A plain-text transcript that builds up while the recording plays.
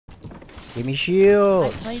Give me shield. I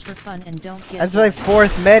play for fun and don't get That's my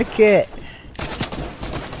 4th med kit.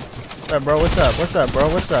 What's up, bro? What's up? What's up, bro?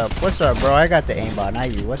 What's up? What's up, bro? I got the aimbot,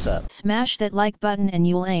 not you. What's up? Smash that like button and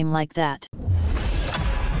you'll aim like that.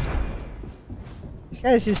 These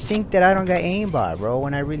guys just think that I don't got aimbot, bro,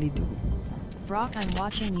 when I really do. Brock, I'm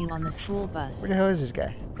watching you on the school bus. Where the hell is this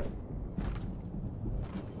guy?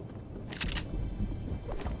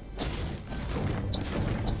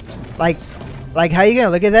 Like how you gonna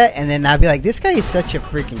look at that and then not be like, this guy is such a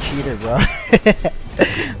freaking cheater, bro.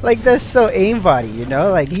 Like, that's so aimbotty, you know?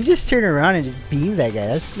 Like, he just turned around and just beamed that guy.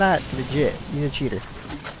 That's not legit. He's a cheater.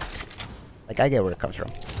 Like, I get where it comes from.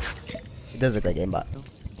 It does look like aimbot.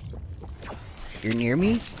 You're near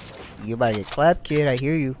me? You're about to get clapped, kid. I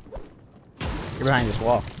hear you. You're behind this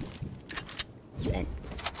wall. Dang.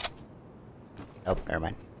 Oh, never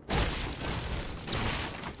mind.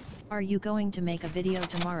 Are you going to make a video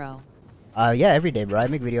tomorrow? Yeah, every day, bro. I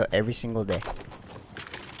make video every single day.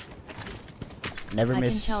 Never miss.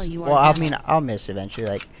 I can tell you are well, I down. mean, I'll miss eventually.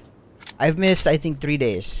 Like, I've missed, I think, 3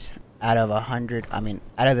 days out of 100. I mean,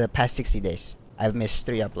 out of the past 60 days, I've missed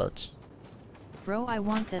 3 uploads. Bro, I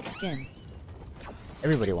want that skin.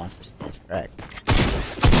 Everybody wants this. That's correct.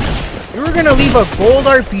 You were gonna leave a gold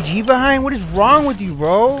RPG behind? What is wrong with you,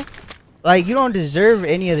 bro? Like, you don't deserve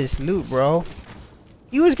any of this loot, bro.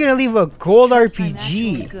 He was gonna leave a gold Trust I'm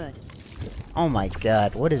actually RPG. good. Oh my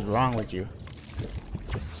god, what is wrong with you?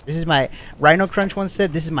 This is my Rhino Crunch once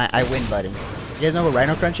said, this is my I win button. You guys know what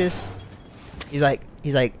Rhino Crunch is? He's like,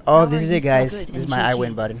 oh, How this are is you it, so guys. good This in is my I GG?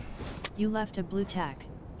 win button. You left a blue tack.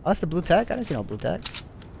 Oh, that's the blue tag? I didn't see no blue tag.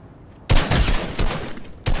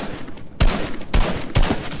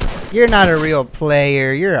 You're not a real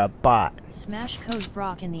player, you're a bot. Smash code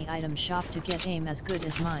Brock in the item shop to get aim as good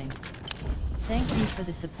as mine. Thank you for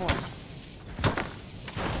the support.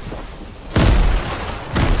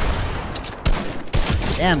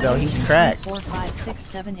 Damn, though, he's cracked. 4, 5, 6,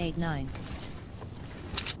 7, 8, 9.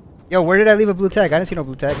 Yo, where did I leave a blue tag? I didn't see no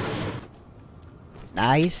blue tag.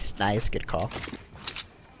 Nice, nice, good call.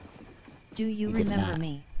 Do you He did remember not.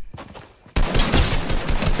 me?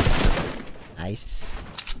 Nice.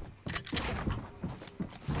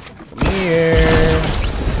 Come here.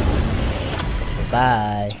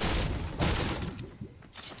 Goodbye.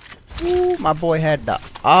 Ooh, my boy had the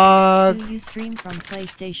Do you stream from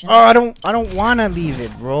PlayStation? Oh, I don't wanna leave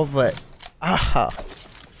it, bro, but I'll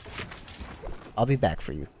be back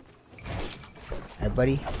for you. Alright,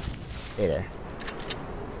 buddy. Stay there.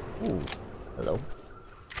 Ooh. Hello.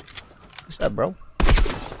 What's up, bro?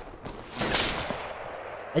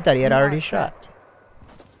 I thought he had You already are shot. cracked.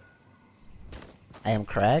 I am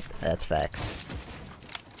cracked? That's facts.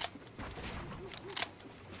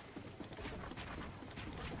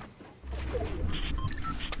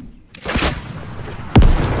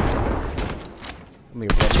 Come here,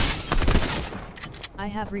 buddy. I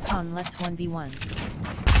have recon, let's 1v1.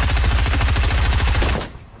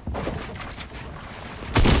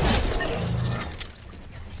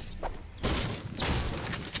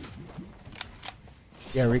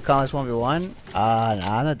 Yeah, recon is 1v1? Nah,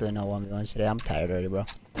 I'm not doing no 1v1s today. I'm tired already, bro.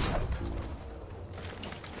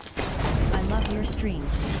 I love your streams.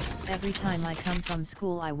 Every time I come from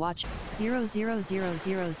school I watch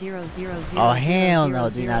 000000000. Oh, hell no,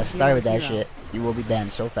 do not start with that shit. You will be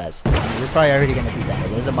banned so fast. I mean, you're probably already gonna be banned.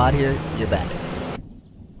 If there's a mod here, you're banned.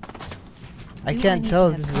 I can't tell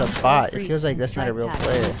if this is a bot. It feels like that's not a real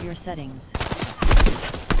player. Your settings.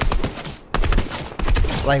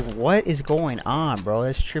 Like, what is going on, bro?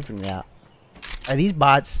 That's tripping me out. Are these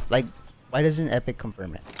bots, like, why doesn't Epic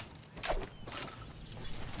confirm it?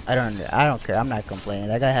 I don't care. I'm not complaining.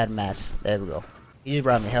 That guy had mats. There we go. He just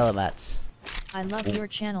brought me hella mats. I love your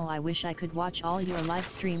channel. I wish I could watch all your live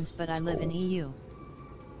streams, but I live in EU.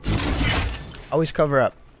 Always cover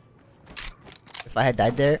up. If I had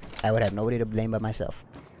died there, I would have nobody to blame but myself.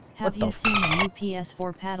 Have you seen the new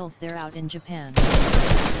PS4 paddles? They're out in Japan.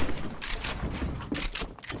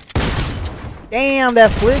 Damn,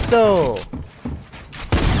 that flip though.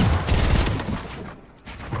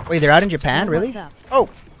 Wait, they're out in Japan, So really? what's up? Oh.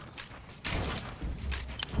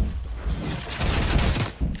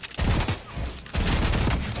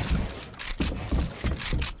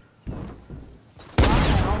 I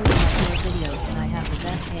always watch your videos and I have the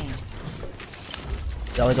best aim.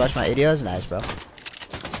 You always watch my videos? Nice, bro.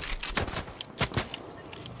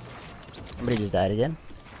 Somebody just died again.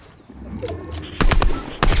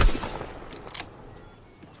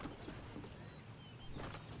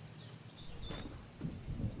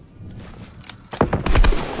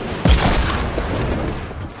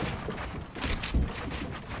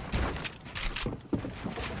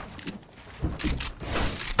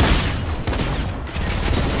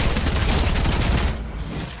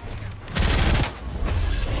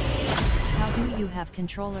 have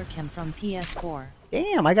controller cam from PS4.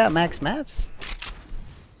 Damn, I got max mats.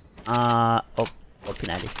 Oh,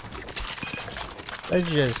 P90. Let's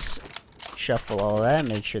just shuffle all that,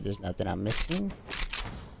 make sure there's nothing I'm missing.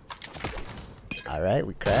 Alright,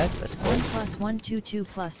 we cracked. Let's go. 1 + 1 2 2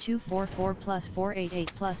 + 2 4 4 + 4 8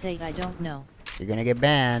 8 + 8. I don't know. You're gonna get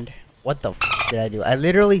banned. What the f did I do? I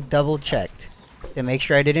literally double checked to make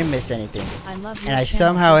sure I didn't miss anything. I love And I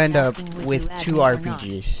somehow end up with 2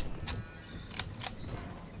 RPGs.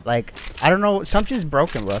 Like, I don't know, something's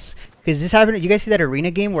broken, Russ. Because this happened, you guys see that arena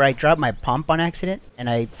game where I dropped my pump on accident? And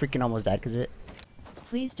I freaking almost died because of it?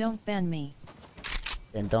 Please don't ban me.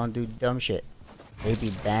 Then don't do dumb shit. They be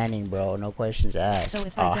banning, bro, no questions asked. So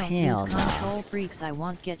if I don't use Kontrol Freeks, I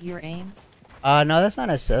won't get your aim? No, that's not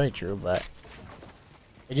necessarily true, but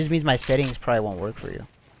it just means my settings probably won't work for you.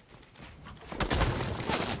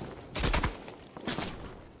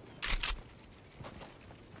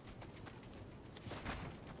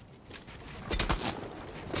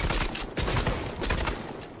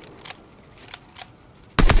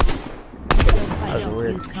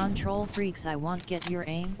 Use Kontrol Freeks, I won't get your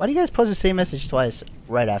aim. Why do you guys post the same message twice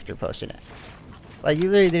right after posting it? Like, you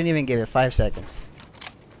literally didn't even give it 5 seconds.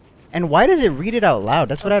 And why does it read it out loud?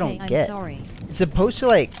 That's what I don't get. I'm sorry. It's supposed to,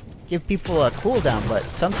 like, give people a cooldown, but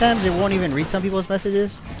sometimes it won't even read some people's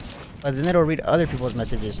messages. But then it'll read other people's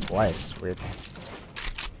messages twice. It's weird.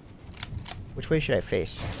 Which way should I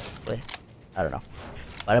face? Wait, I don't know.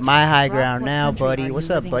 But at my high ground now, buddy. What's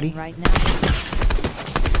up, buddy? Right now?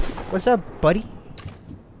 What's up, buddy?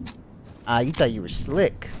 You thought you were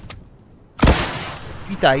slick.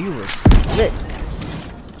 You thought you were slick.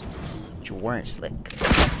 But you weren't slick.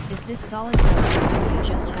 Is this solid gold or do you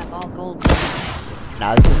just have all gold?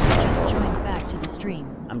 Nah, this is just joined back to the stream.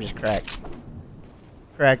 I'm just cracked.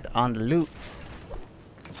 Cracked on the loot.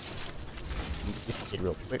 This did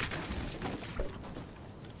real quick.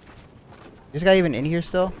 This guy even in here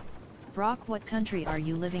still? Brock, what country are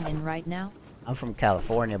you living in right now? I'm from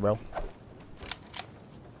California, bro.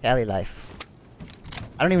 Cali life.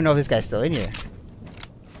 I don't even know if this guy's still in here.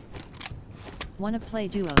 Wanna play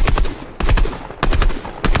duos?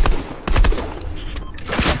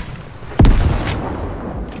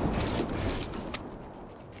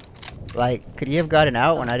 Like, could he have gotten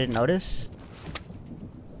out when I didn't notice?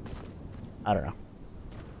 I don't know.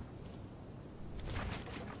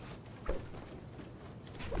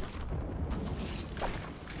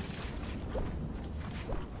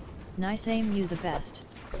 Nice aim, you the best.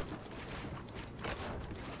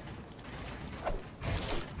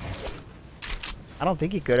 I don't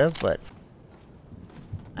think he could have, but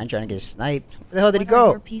I'm trying to get sniped. Where the hell did he What are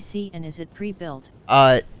go? your PC and is it pre-built?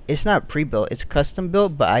 It's not pre-built. It's custom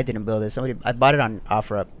built, but I didn't build it. I bought it on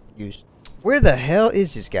ASRock used. Where the hell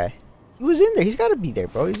is this guy? He was in there. He's got to be there,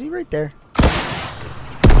 bro. Is he right there?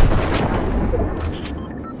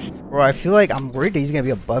 Bro, I feel like I'm worried that he's gonna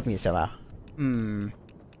be above me somehow.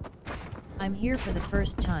 I'm here for the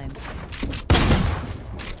first time.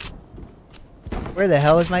 Where the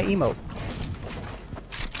hell is my emote?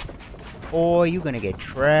 Boy, you gonna get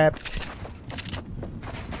trapped.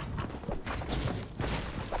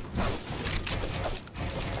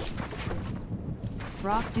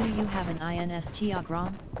 Brock, do you have an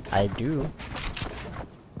INST-OGROM? I do.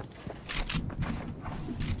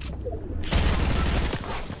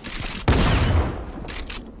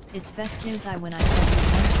 It's best news when I said it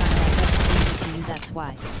one time I just to you, that's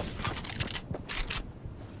why.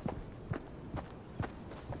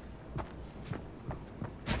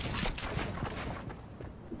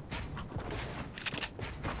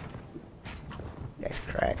 That's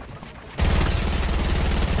correct.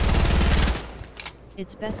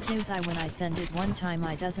 It's best news when I send it one time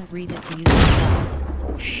I doesn't read it to you, that's why.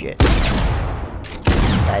 Oh shit.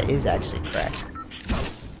 That is actually cracked.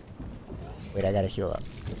 Wait, I gotta heal up.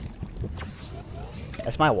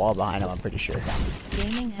 That's my wall behind him, I'm pretty sure.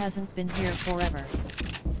 Gaming hasn't been here forever.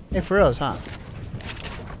 Hey, for reals, huh?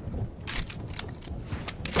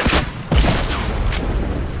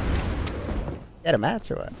 You got a mats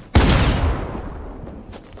or what?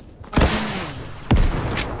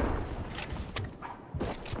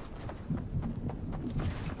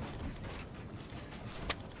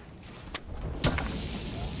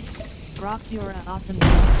 Brock, you're an awesome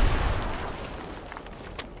guy.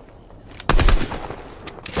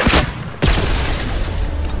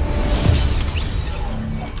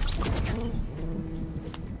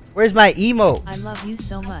 Where's my emote? I love you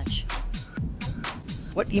so much.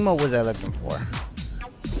 What emote was I looking for?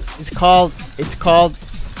 It's called,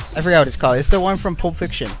 I forgot what it's called. It's the one from Pulp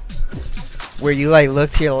Fiction. Where you like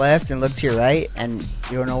look to your left and look to your right and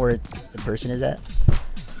you don't know where the person is at.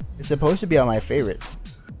 It's supposed to be on my favorites.